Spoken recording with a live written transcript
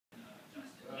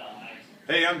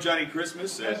Hey, I'm Johnny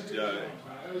Christmas at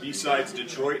Bsides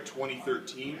Detroit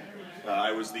 2013.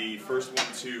 I was the first one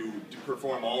to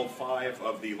perform all 5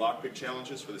 of the lockpick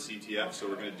challenges for the CTF, so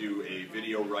we're going to do a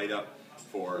video write-up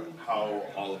for how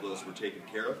all of those were taken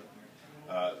care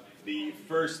of. The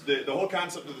whole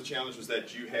concept of the challenge was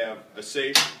that you have a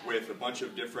safe with a bunch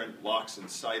of different locks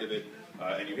inside of it,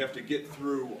 and you have to get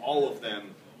through all of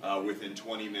them within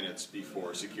 20 minutes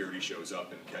before security shows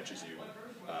up and catches you,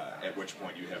 at which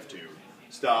point you have to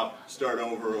stop, start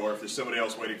over, or if there's somebody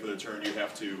else waiting for their turn, you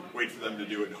have to wait for them to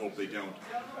do it and hope they don't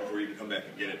before you can come back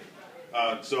and get it.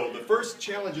 So the first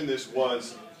challenge in this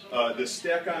was the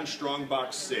stack-on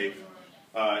strongbox safe.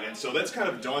 And so that's kind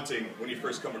of daunting when you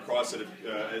first come across it,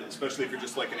 especially if you're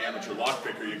just like an amateur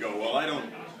lockpicker. You go, well, I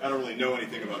don't really know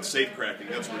anything about safe cracking.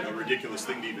 That's a ridiculous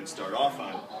thing to even start off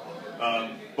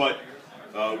on. But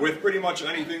with pretty much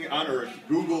anything on Earth,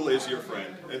 Google is your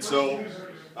friend. And so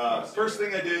first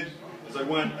thing I did is I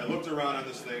looked around on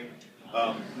this thing.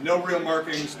 No real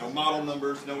markings, no model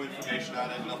numbers, no information on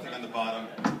it, nothing on the bottom.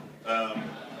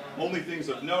 Only things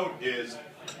of note is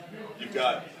you've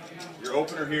got your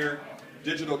opener here,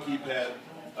 digital keypad,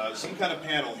 some kind of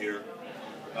panel here,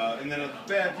 and then at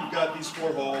the back you've got these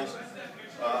 4 holes.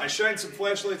 I shined some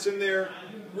flashlights in there,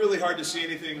 really hard to see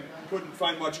anything, couldn't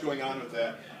find much going on with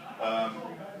that.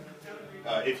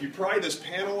 If you pry this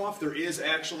panel off, there is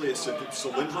actually a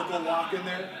cylindrical lock in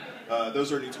there.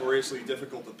 Those are notoriously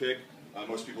difficult to pick.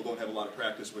 Most people don't have a lot of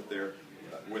practice with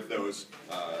those,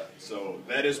 so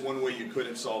that is one way you could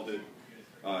have solved it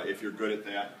if you're good at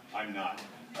that. I'm not.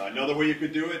 Another way you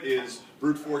could do it is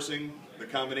brute forcing the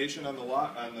combination on the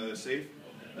lock on the safe.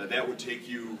 That would take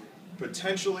you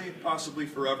potentially, possibly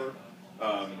forever,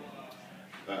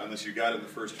 unless you got it in the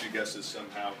first few guesses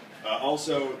somehow.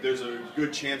 Also, there's a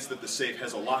good chance that the safe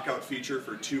has a lockout feature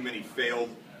for too many failed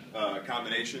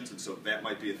combinations, and so that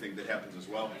might be a thing that happens as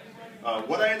well.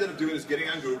 What I ended up doing is getting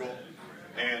on Google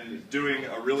and doing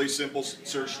a really simple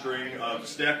search string of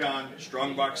stack-on,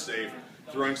 strongbox safe,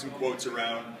 throwing some quotes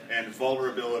around, and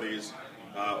vulnerabilities,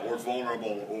 or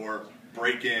vulnerable, or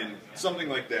break-in, something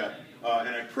like that. And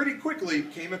I pretty quickly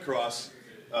came across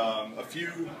a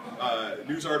few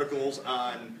news articles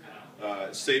on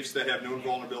safes that have known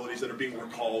vulnerabilities that are being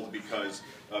recalled because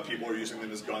people are using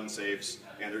them as gun safes,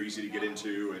 and they're easy to get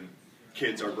into, and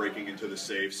kids are breaking into the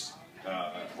safes,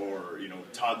 or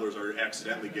toddlers are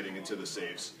accidentally getting into the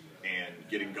safes and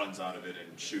getting guns out of it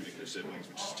and shooting their siblings,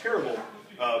 which is terrible.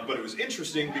 But it was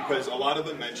interesting because a lot of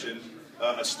them mentioned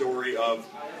a story of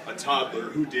a toddler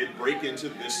who did break into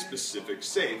this specific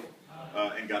safe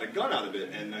and got a gun out of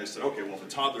it. And I said, okay, well, if a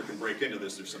toddler can break into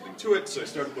this, there's something to it. So I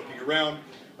started looking around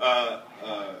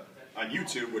on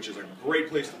YouTube, which is a great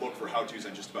place to look for how-tos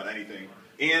on just about anything.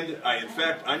 And I, in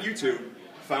fact, on YouTube,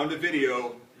 found a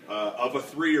video of a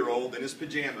 3-year-old in his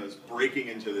pajamas breaking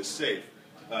into this safe.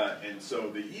 And so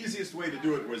the easiest way to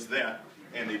do it was that,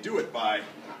 and they do it by,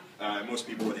 most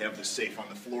people would have the safe on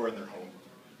the floor in their home.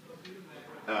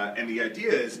 And the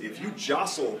idea is if you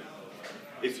jostle,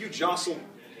 I'll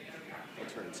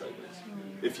turn it sideways.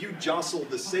 If you jostle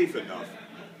the safe enough,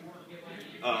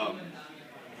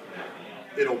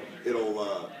 it'll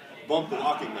bump the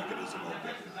locking mechanism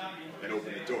open and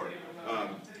open the door.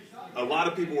 A lot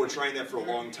of people were trying that for a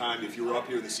long time. If you were up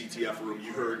here in the CTF room,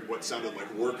 you heard what sounded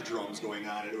like work drums going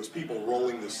on, and it was people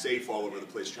rolling the safe all over the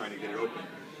place trying to get it open.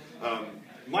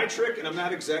 My trick, and I'm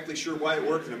not exactly sure why it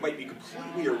worked, and it might be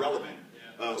completely irrelevant,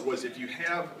 was if you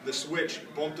have the switch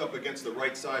bumped up against the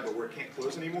right side but where it can't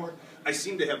close anymore, I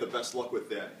seem to have the best luck with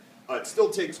that. It still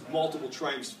takes multiple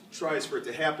tries for it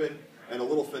to happen, and a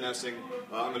little finessing.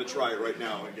 I'm going to try it right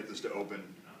now and get this to open.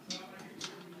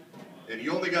 And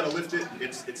you only got to lift it.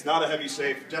 It's not a heavy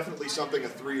safe. Definitely something a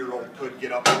 3-year-old could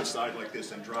get up on the side like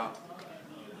this and drop.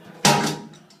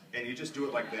 And you just do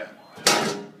it like that.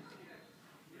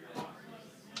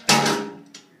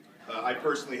 I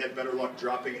personally had better luck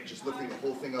dropping it, just lifting the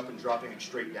whole thing up and dropping it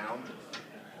straight down.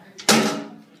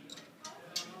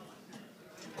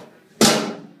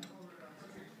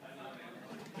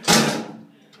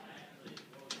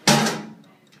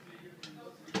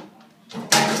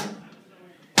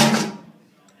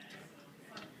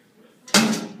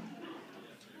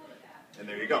 And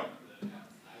there you go.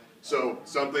 So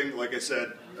something, like I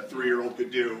said, a 3-year-old could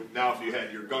do. Now if you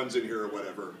had your guns in here or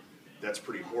whatever, that's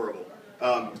pretty horrible.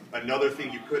 Another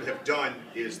thing you could have done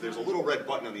is there's a little red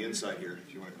button on the inside here,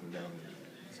 if you want to come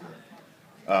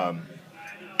down.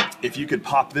 If you could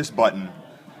pop this button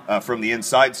from the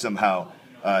inside somehow,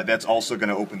 that's also going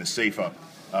to open the safe up.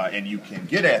 And you can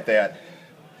get at that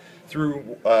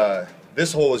through,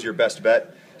 this hole is your best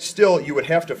bet. Still, you would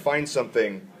have to find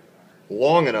something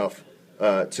long enough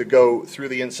to go through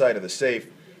the inside of the safe.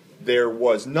 There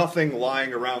was nothing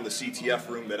lying around the CTF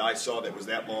room that I saw that was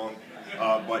that long,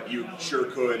 but you sure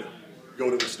could go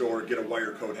to the store, get a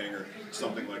wire coat hanger,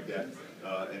 something like that,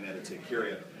 and that'd take care of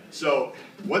you. So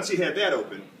once you had that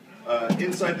open,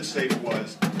 inside the safe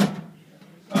was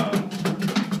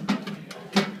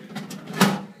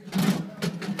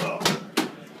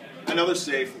another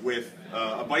safe with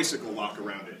a bicycle lock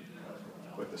around it.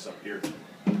 Put this up here.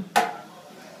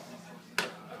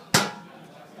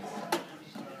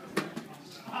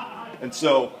 And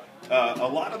so a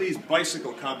lot of these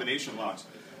bicycle combination locks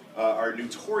are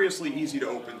notoriously easy to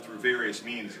open through various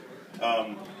means.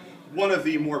 One of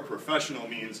the more professional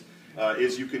means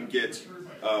is you can get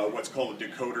what's called a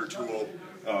decoder tool,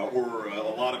 or a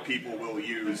lot of people will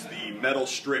use the metal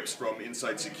strips from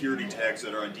inside security tags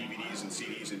that are on DVDs and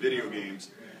CDs and video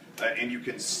games, and you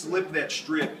can slip that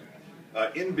strip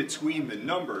in between the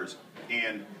numbers,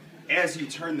 and as you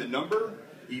turn the number,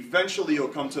 eventually you'll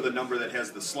come to the number that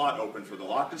has the slot open for the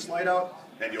lock to slide out,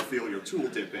 and you'll feel your tool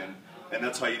dip in, and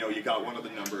that's how you know you got one of the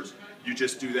numbers. You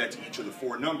just do that to each of the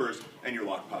 4 numbers, and your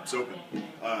lock pops open.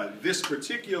 This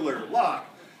particular lock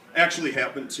actually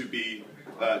happened to be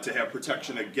to have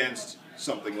protection against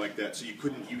something like that, so you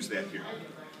couldn't use that here.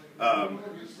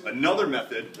 Another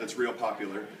method that's real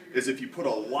popular is if you put a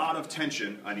lot of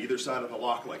tension on either side of the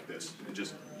lock like this, and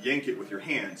just yank it with your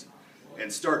hands,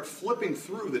 and start flipping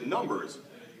through the numbers,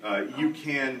 you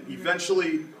can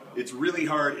eventually, it's really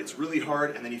hard,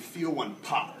 and then you feel one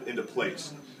pop into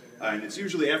place. And it's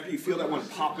usually after you feel that one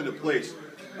pop into place,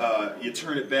 you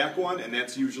turn it back one, and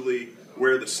that's usually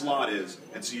where the slot is.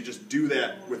 And so you just do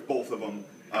that with both of them.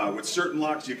 With certain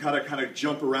locks, you kind of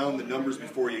jump around the numbers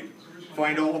before you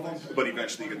find all of them, but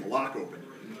eventually you get the lock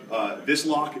open. This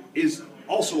lock is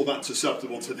also not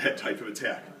susceptible to that type of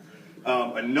attack.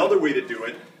 Another way to do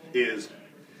it is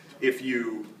if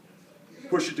you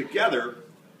push it together,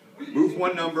 move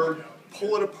one number,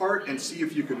 pull it apart, and see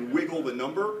if you can wiggle the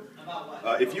number.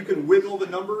 If you can wiggle the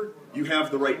number, you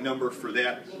have the right number for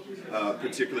that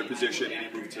particular position, and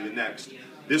you move to the next.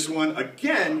 This one,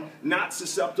 again, not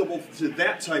susceptible to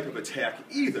that type of attack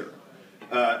either.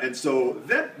 And so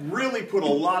that really put a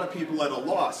lot of people at a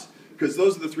loss, because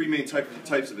those are the 3 main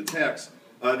types of attacks.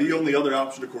 The only other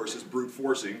option, of course, is brute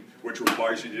forcing, which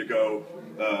requires you to go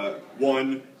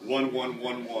 1, 1, 1,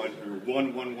 1, 1, or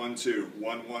 1, 1, 1, 2,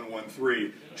 1, 1, 1,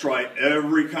 3. Try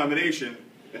every combination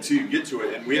until you get to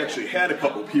it, and we actually had a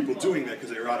couple people doing that because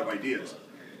they were out of ideas.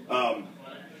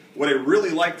 What I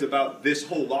really liked about this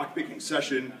whole lockpicking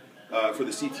session for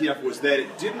the CTF was that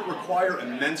it didn't require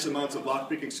immense amounts of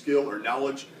lockpicking skill or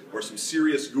knowledge or some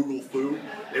serious Google foo.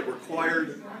 It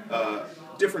required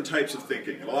different types of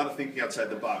thinking, and a lot of thinking outside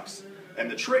the box. And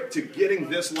the trick to getting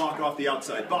this lock off the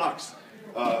outside box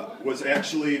was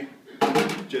actually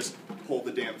just pull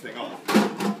the damn thing off.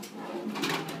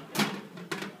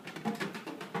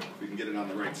 If we can get it on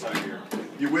the right side here.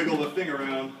 You wiggle the thing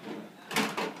around,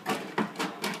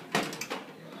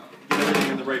 get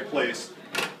everything in the right place.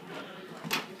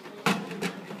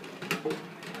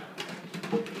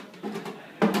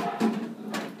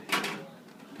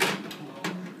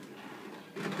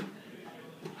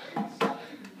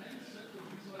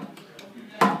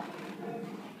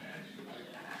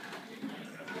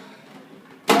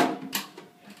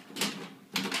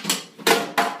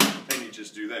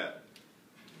 Just do that.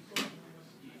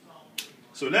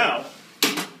 So now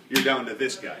you're down to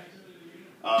this guy.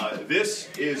 This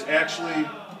is actually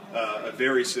a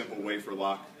very simple way for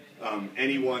lock.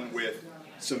 Anyone with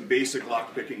some basic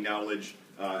lockpicking knowledge,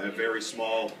 a very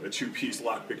small, a 2-piece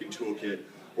lockpicking toolkit,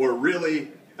 or really,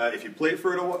 if you play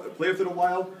with it a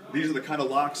while, these are the kind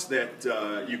of locks that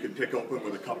you can pick open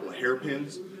with a couple of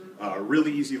hairpins.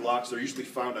 Really easy locks. They're usually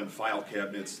found on file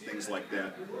cabinets, things like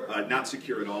that. Not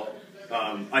secure at all.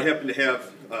 I happen to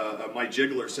have my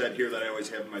jiggler set here that I always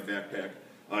have in my backpack.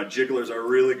 Jigglers are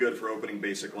really good for opening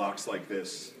basic locks like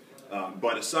this.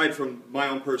 But aside from my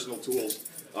own personal tools,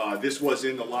 this was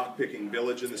in the lockpicking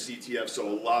village in the CTF, so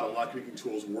a lot of lockpicking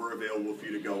tools were available for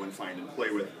you to go and find and play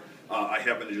with. I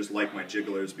happen to just like my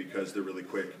jigglers because they're really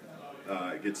quick.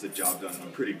 It gets the job done.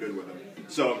 I'm pretty good with them.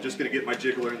 So I'm just going to get my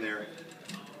jiggler in there.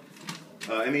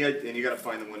 And you got to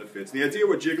find the one that fits. And the idea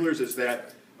with jigglers is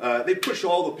that they push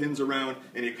all the pins around,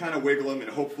 and you kind of wiggle them, and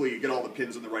hopefully you get all the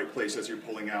pins in the right place as you're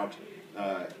pulling out,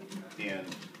 and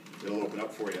it'll open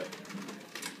up for you.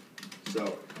 So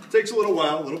it takes a little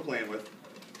while, a little playing with.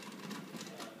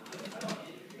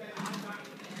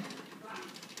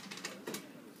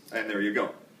 And there you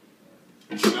go.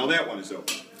 Now that one is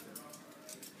open.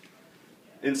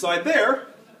 Inside there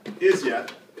is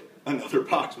yet another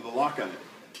box with a lock on it.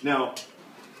 Now,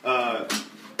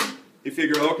 you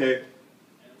figure, okay,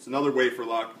 it's another way for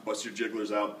lock, bust your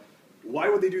jigglers out. Why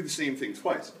would they do the same thing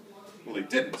twice? Well, they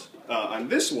didn't. On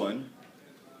this one,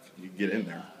 you can get in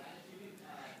there.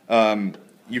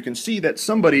 You can see that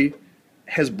somebody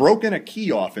has broken a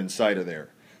key off inside of there.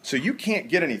 So you can't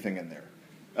get anything in there.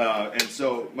 And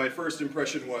so my first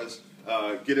impression was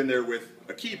get in there with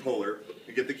a key puller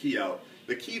and get the key out.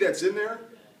 The key that's in there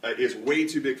is way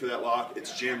too big for that lock.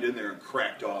 It's jammed in there and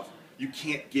cracked off. You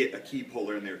can't get a key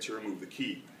puller in there to remove the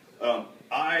key.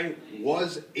 I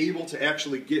was able to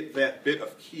actually get that bit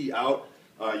of key out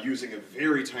using a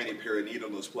very tiny pair of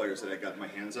needle-nose pliers that I got my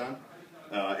hands on.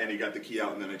 And he got the key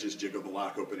out, and then I just jiggled the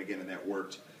lock open again, and that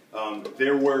worked.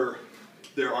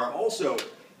 There are also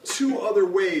two other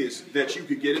ways that you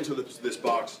could get into this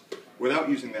box without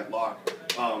using that lock.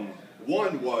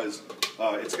 One was,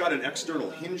 it's got an external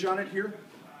hinge on it here.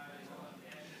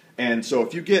 And so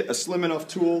if you get a slim enough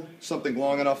tool, something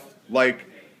long enough like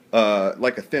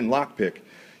a thin lockpick,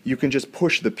 you can just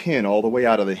push the pin all the way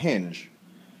out of the hinge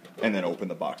and then open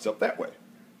the box up that way.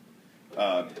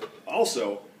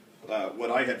 Also,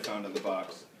 what I had found in the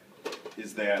box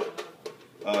is that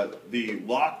the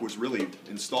lock was really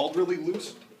installed really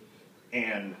loose,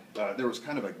 and there was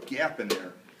kind of a gap in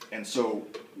there. And so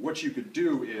what you could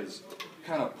do is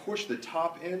kind of push the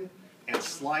top in and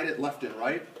slide it left and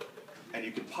right, and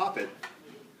you can pop it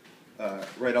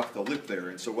right off the lip there.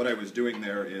 And so what I was doing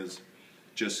there is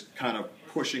just kind of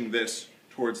pushing this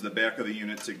towards the back of the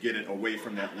unit to get it away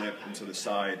from that lip and to the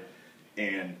side,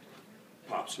 and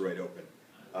pops right open.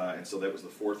 And so that was the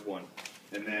fourth one.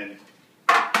 And then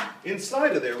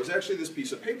inside of there was actually this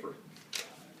piece of paper.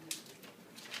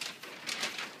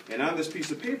 And on this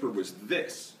piece of paper was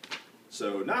this.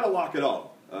 So not a lock at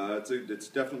all. It's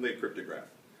definitely a cryptograph.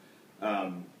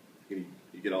 You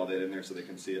get all that in there so they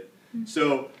can see it.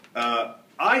 So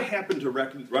I happen to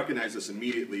recognize this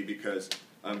immediately because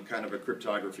I'm kind of a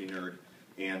cryptography nerd.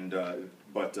 And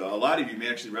but a lot of you may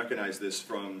actually recognize this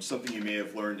from something you may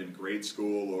have learned in grade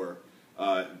school, or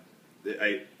I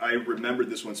remembered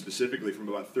this one specifically from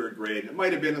about 3rd grade. It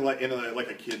might have been like in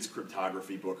a kid's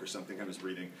cryptography book or something I was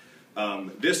reading.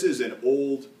 This is an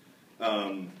old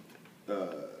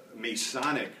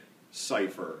Masonic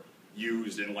cipher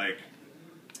used in like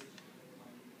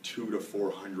 200 to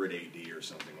 400 AD or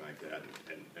something like that,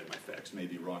 and my facts may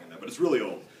be wrong on that, but it's really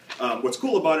old. What's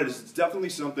cool about it is it's definitely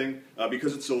something,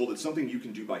 because it's old, it's something you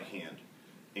can do by hand,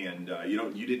 and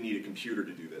you didn't need a computer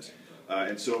to do this.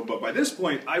 But by this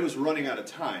point, I was running out of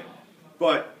time.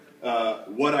 But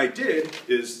what I did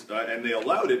is, and they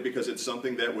allowed it because it's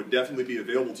something that would definitely be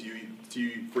available to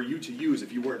you for you to use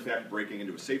if you were in fact breaking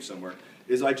into a safe somewhere,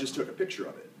 is I just took a picture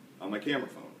of it on my camera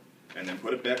phone and then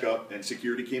put it back up, and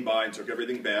security came by and took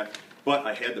everything back. But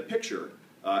I had the picture,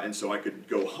 and so I could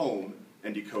go home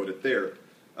and decode it there.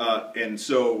 And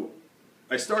so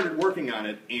I started working on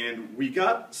it, and we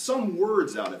got some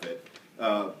words out of it.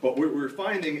 But what we were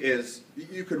finding is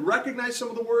you could recognize some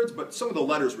of the words, but some of the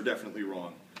letters were definitely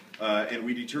wrong. And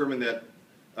we determined that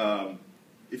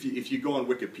if you go on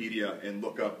Wikipedia and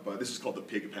look up, this is called the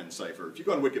Pigpen cipher. If you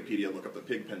go on Wikipedia and look up the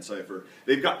Pigpen cipher,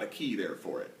 they've got the key there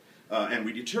for it. And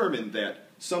we determined that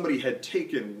somebody had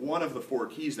taken one of the 4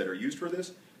 keys that are used for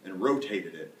this and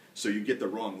rotated it, so you get the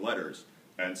wrong letters.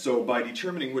 And so by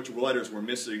determining which letters were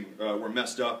missing, were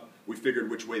messed up, we figured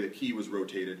which way the key was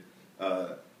rotated,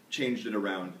 changed it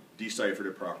around, deciphered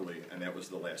it properly, and that was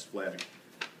the last flag.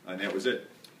 And that was it.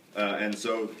 And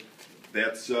so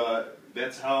that's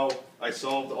how I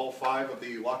solved all 5 of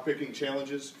the lockpicking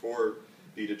challenges for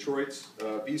the Detroit's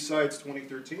B-Sides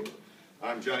 2013.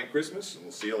 I'm Johnny Christmas, and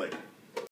we'll see you later.